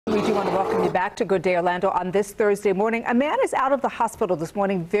We do want to welcome you back to Good Day Orlando on this Thursday morning. A man is out of the hospital this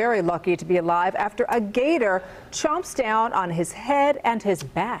morning, very lucky to be alive after a gator chomps down on his head and his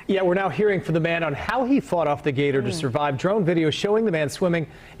back. Yeah, we're now hearing from the man on how he fought off the gator to survive. Drone video showing the man swimming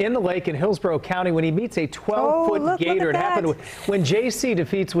in the lake in Hillsborough County when he meets a 12-foot gator. It happened when JC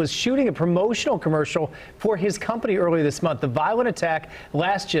Defeats was shooting a promotional commercial for his company earlier this month. The violent attack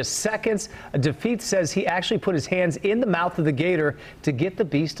lasts just seconds. Defeats says he actually put his hands in the mouth of the gator to get the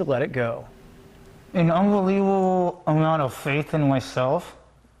beast to let it go. An unbelievable amount of faith in myself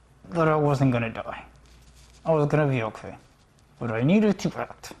that I wasn't going to die. I was going to be okay. But I needed to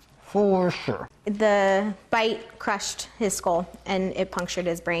act, for sure. The bite crushed his skull and it punctured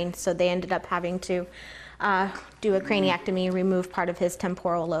his brain, so they ended up having to do a craniectomy, remove part of his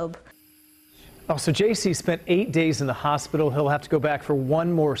temporal lobe. Oh, so JC spent 8 days in the hospital. He'll have to go back for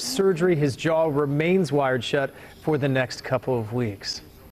one more surgery. His jaw remains wired shut for the next couple of weeks.